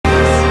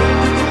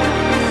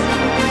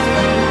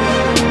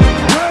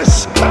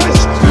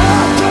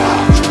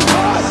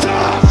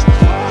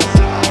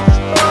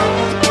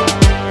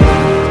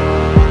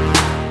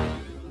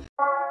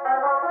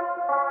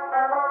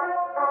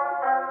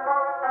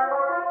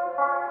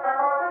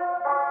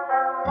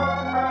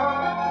Time.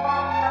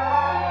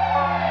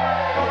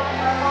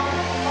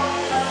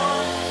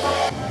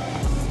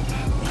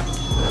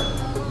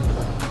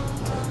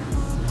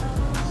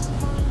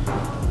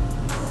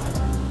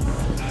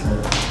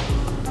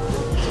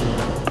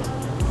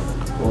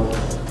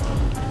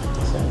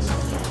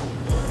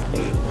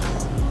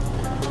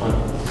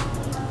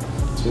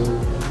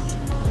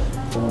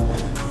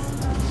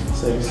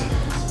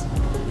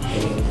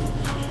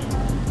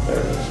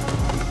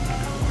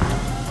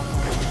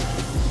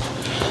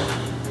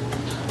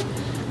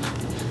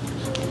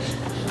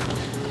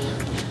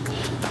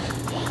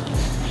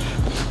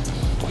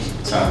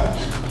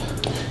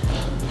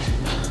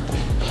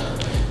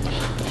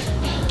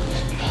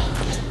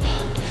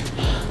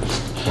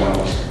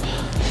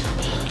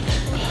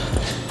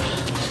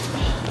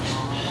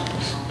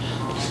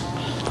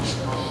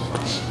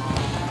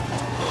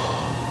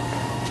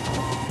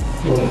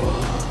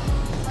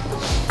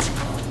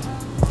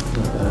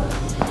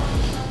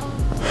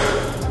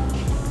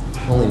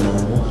 Only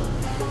normal.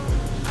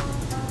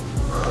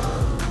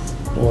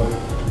 4,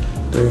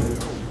 3,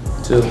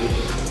 2,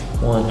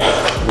 1.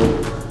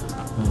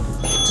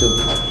 2,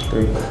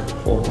 3,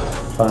 4,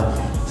 5,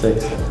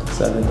 6,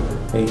 7,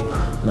 8,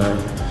 9,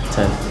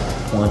 10.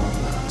 1,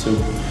 2,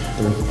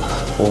 3,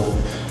 4,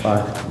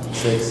 5,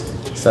 6,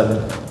 7,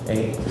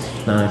 8,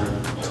 9,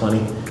 20.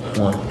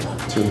 1,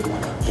 2,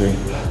 3,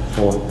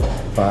 4,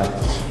 5,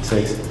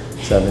 6,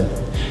 7,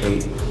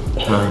 8,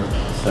 9,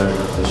 30.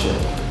 Good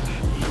shit.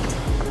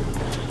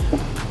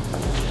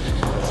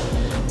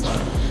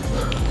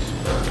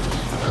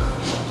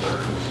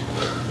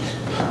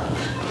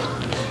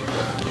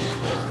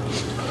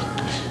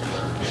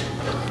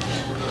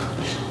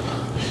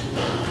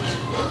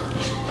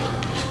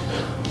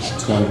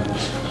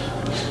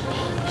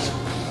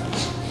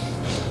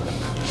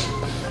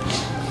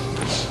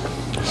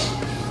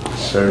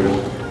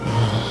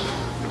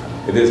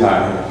 It is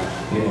hot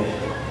here. Yeah.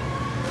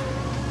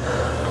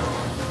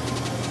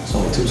 It's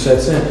only 2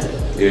 sets in.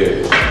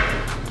 Yeah.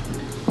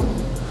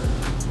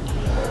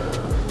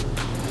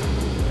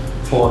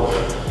 4,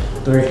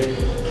 3,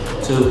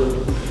 2,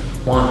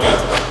 1.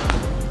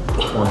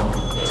 1,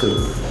 2,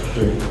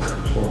 3,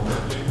 4,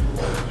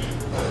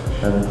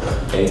 7,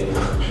 8,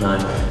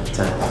 9,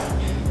 10.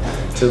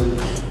 2,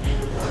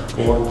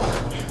 4,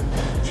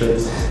 6,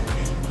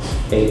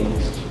 8,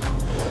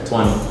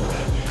 20.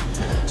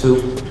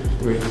 2,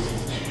 3,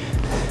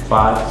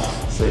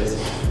 5, 6,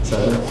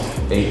 7,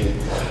 8,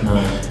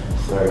 9,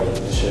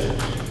 30. Shit.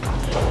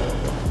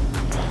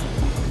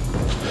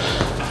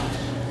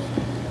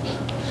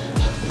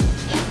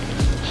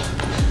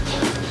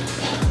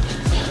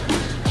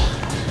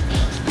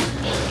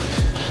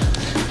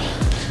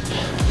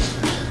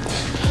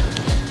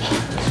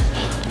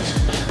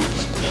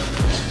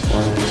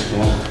 One,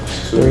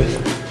 2, 3,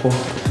 4,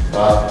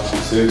 5,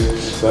 6,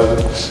 7,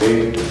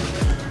 8,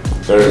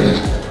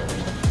 30.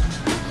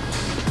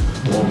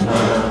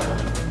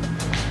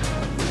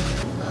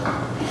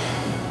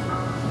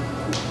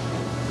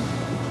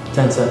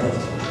 10 seconds.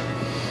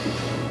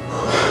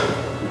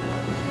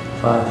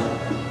 5,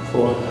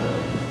 4,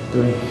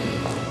 3,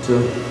 2,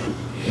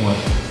 1.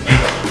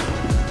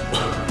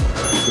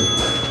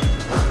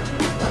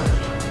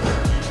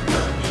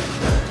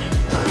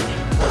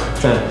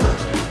 10.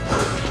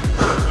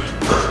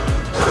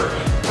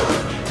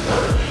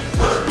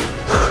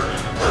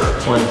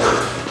 20,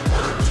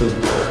 2,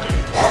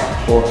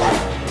 4,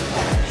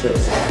 6,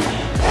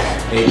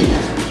 8.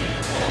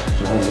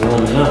 Now you're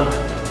warming up.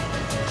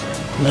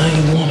 Now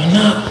you're warming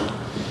up.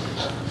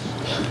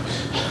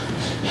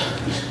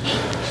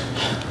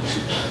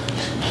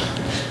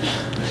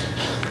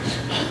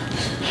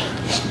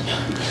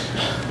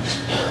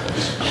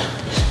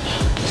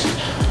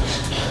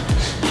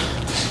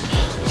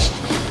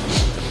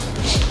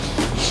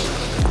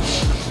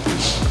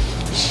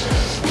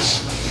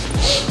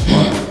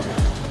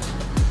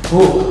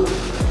 Ooh.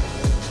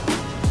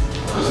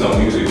 There's no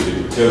music to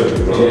kill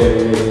you, bro.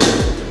 Yeah.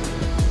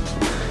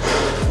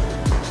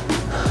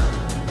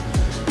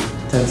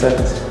 10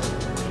 seconds.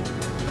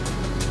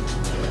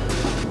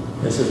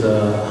 This is the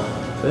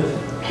 5th?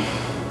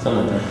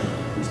 Something like that.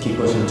 Let's keep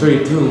pushing.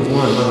 3, 2, 1,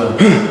 my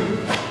bad.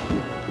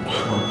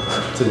 1,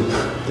 2,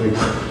 3,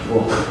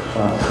 4,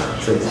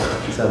 5, 6,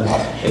 7,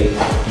 8,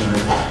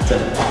 9,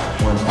 10.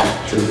 1,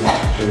 2,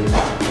 3,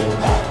 4,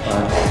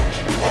 5.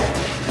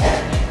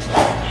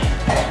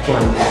 20,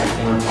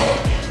 1,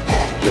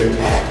 2,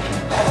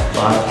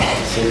 5,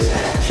 6,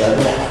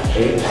 7,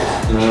 8,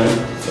 9,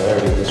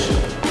 30. Good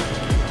shit.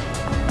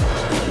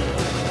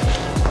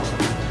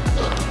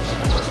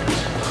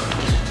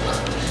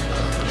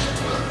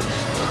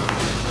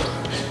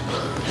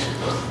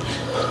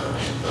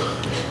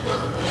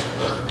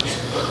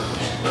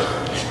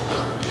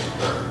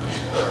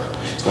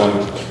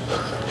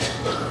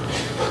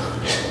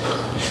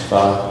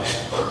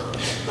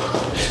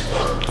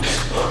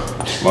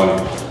 Money.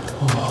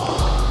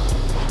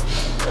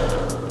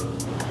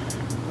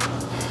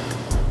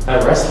 That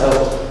rest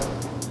helped.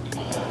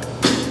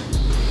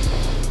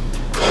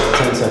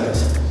 10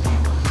 seconds.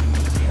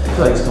 I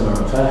feel like it's coming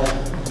around fast.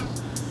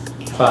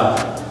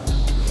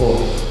 5, 4,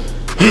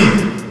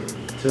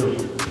 2,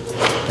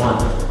 1.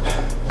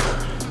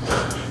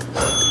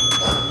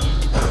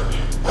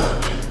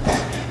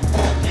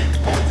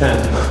 10.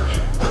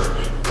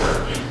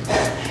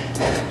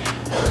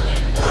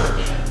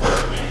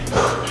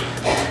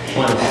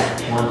 20.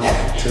 1,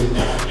 2,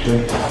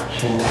 3,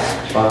 4,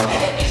 5,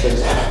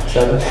 6,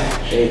 7,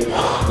 8,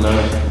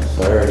 9,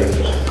 30.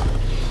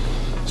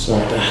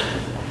 Start that.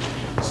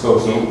 Let's go,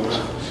 Snoop.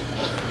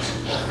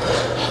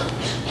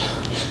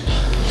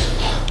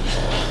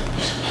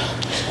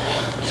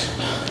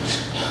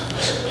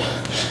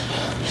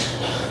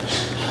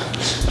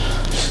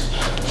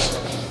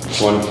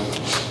 One.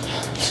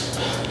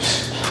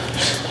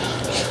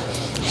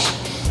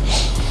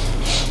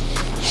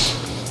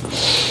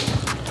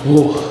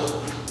 Ooh.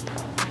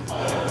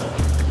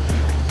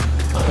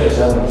 Okay, so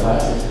that one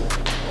fast.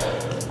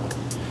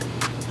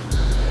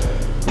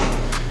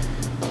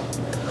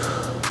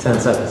 10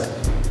 seconds.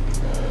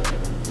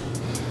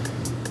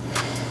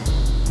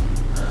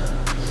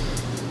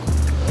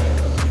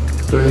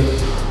 3,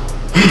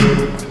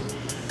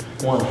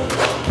 1,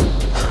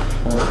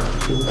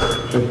 2,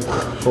 3,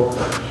 4,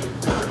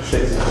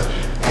 6,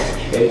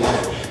 8,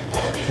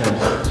 10,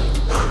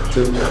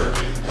 2,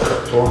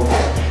 4,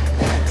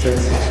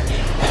 6,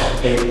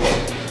 8,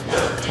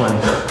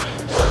 20,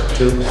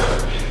 2,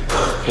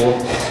 4,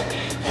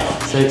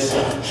 6,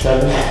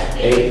 7,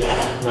 8,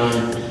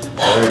 9,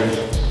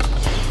 30.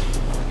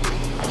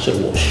 Should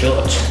have worn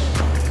shorts.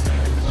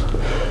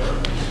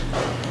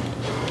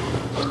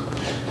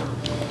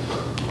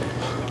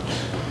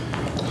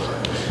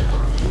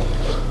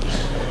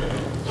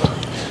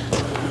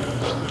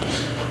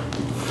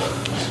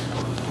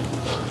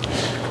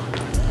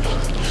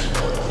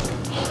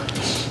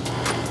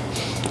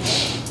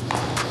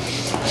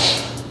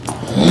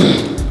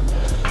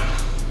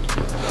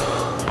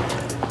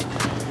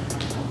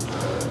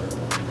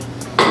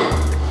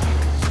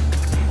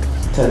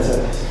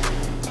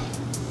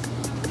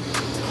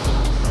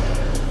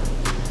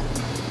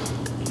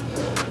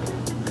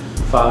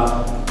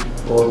 Five,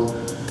 4,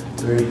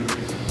 3,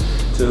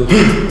 2,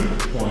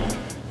 1.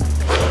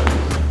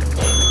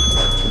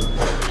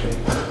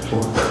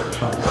 4,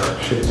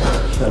 5, 6,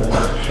 7,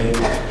 8,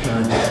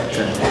 9,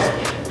 10.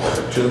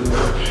 2,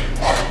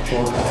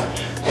 4,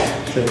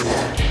 6,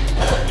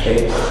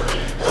 8,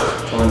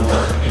 20,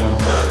 1,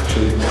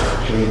 2,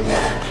 3,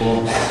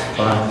 4,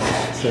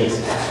 5, 6,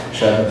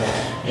 7,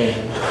 8,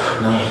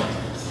 9,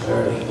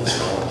 30. Let's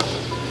go.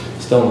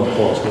 Still on the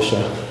pause for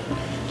sure.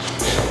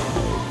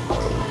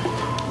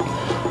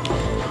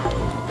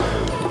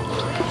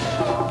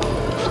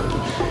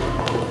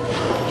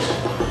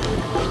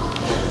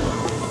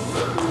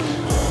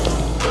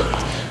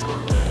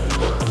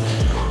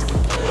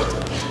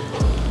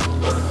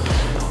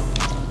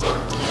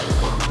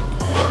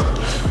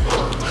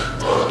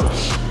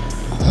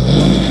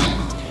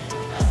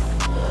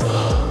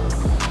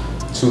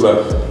 Two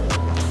left.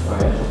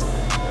 Okay.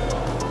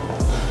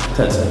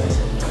 10 seconds.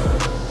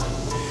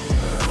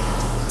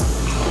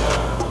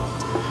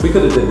 We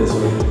could have did this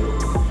way.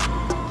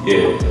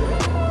 Yeah.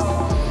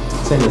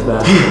 Same as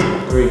that.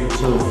 3, 2, 1,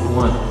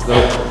 go.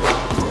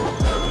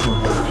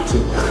 1, 2,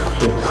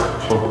 3,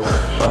 4,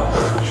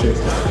 5, 6,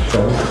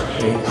 7,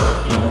 8, 9,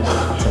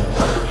 10.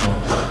 1,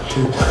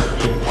 2,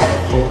 3,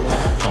 4,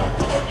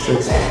 5,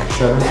 6,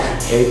 7,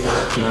 8,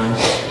 9,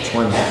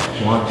 20.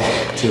 1,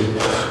 2,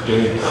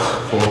 3,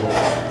 4,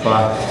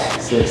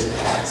 5, 6,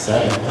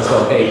 7. Let's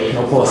go. 8.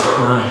 No pause.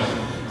 9,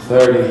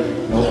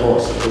 30. No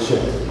pause. Good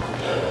shit.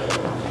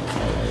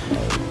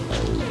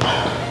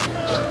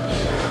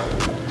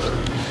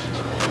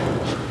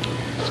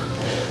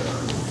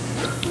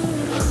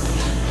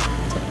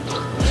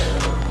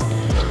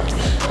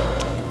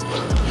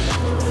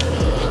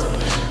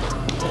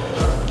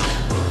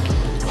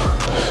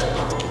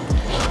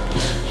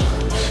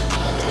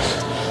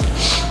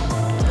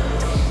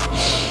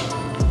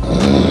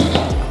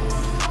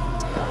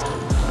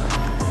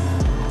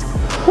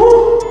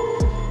 Woo!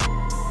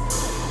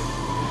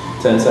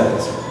 10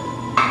 seconds.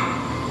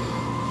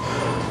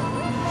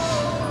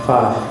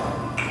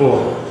 5,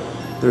 4,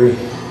 3,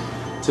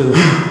 2,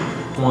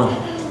 1.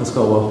 Let's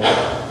go, Will.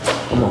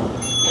 Come on.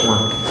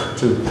 1,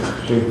 2,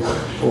 3,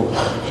 4,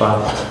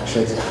 5,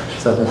 6,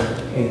 7,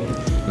 8,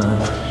 9,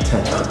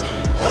 10.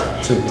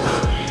 2,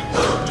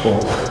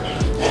 4,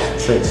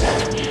 6,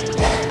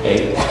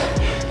 8,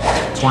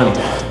 20.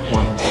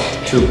 1,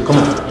 2. Come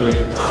on. 3,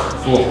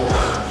 4,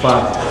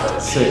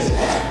 5, 6,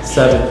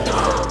 7,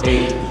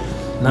 8,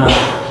 9,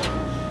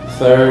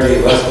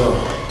 30. Let's go.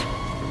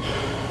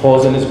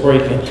 Pausing is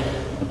breaking.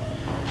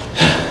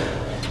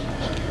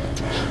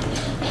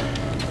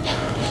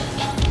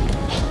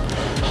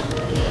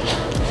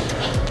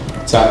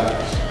 Tap.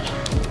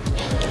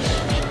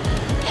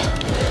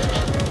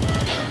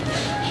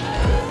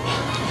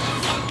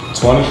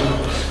 $20.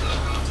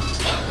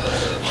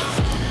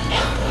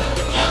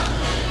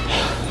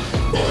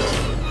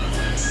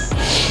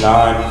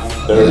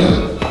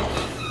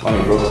 $9.30.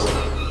 Money, bro.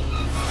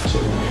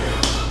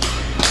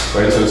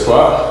 Ready to the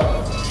squat?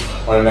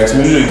 On the next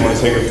minute, or you want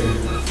to take a few?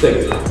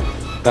 6.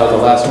 That was the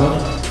last one?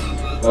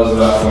 That was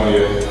the last one,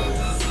 yeah.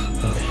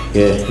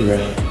 Yeah, you're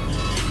right.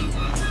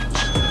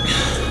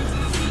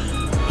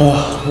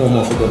 Oh, one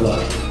more for good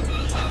luck.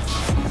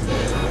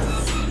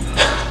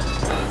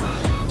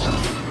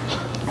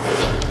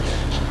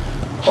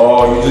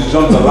 Oh, you just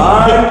jumped the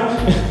line?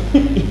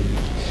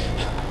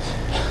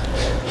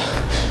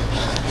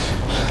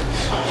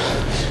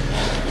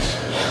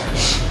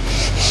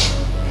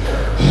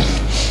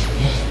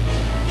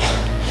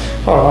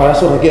 Oh,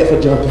 that's what I get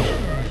for jumping.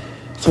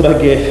 That's what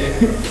I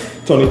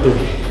get. 23.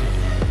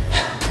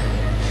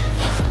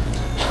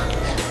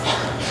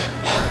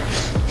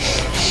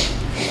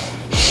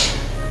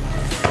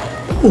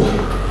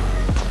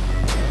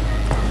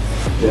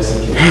 Yes,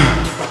 and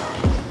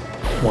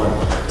 1,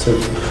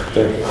 2,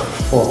 3,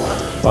 4,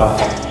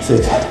 5,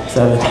 6,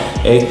 7,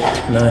 8,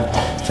 9,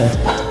 10.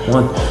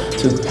 1,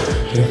 2,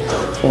 3,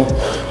 4,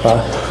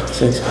 5,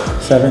 6,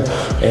 7,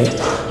 8,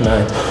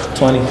 9,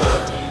 20,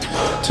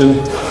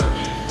 2,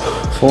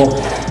 4,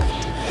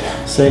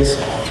 6,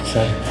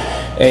 7,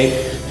 8,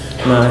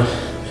 9,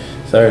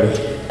 30.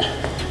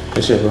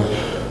 Good shit, bro.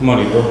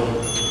 Money, bro.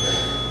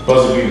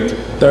 Buzz a beater.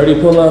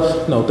 30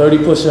 pull-ups, no, 30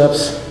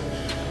 push-ups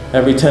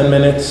every 10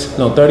 minutes.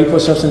 No, 30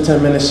 push-ups in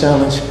 10 minutes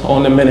challenge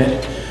on the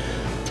minute.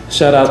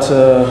 Shout out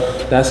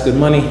to That's Good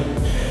Money,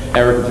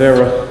 Eric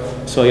Vera.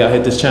 So y'all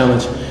hit this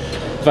challenge.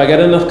 If I get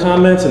enough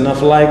comments,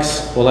 enough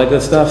likes, all that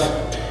good stuff,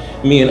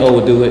 me and O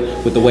will do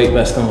it with the weight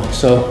vest on.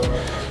 So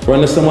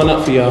run this one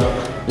up for y'all.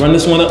 Run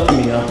this one up for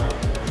me, y'all.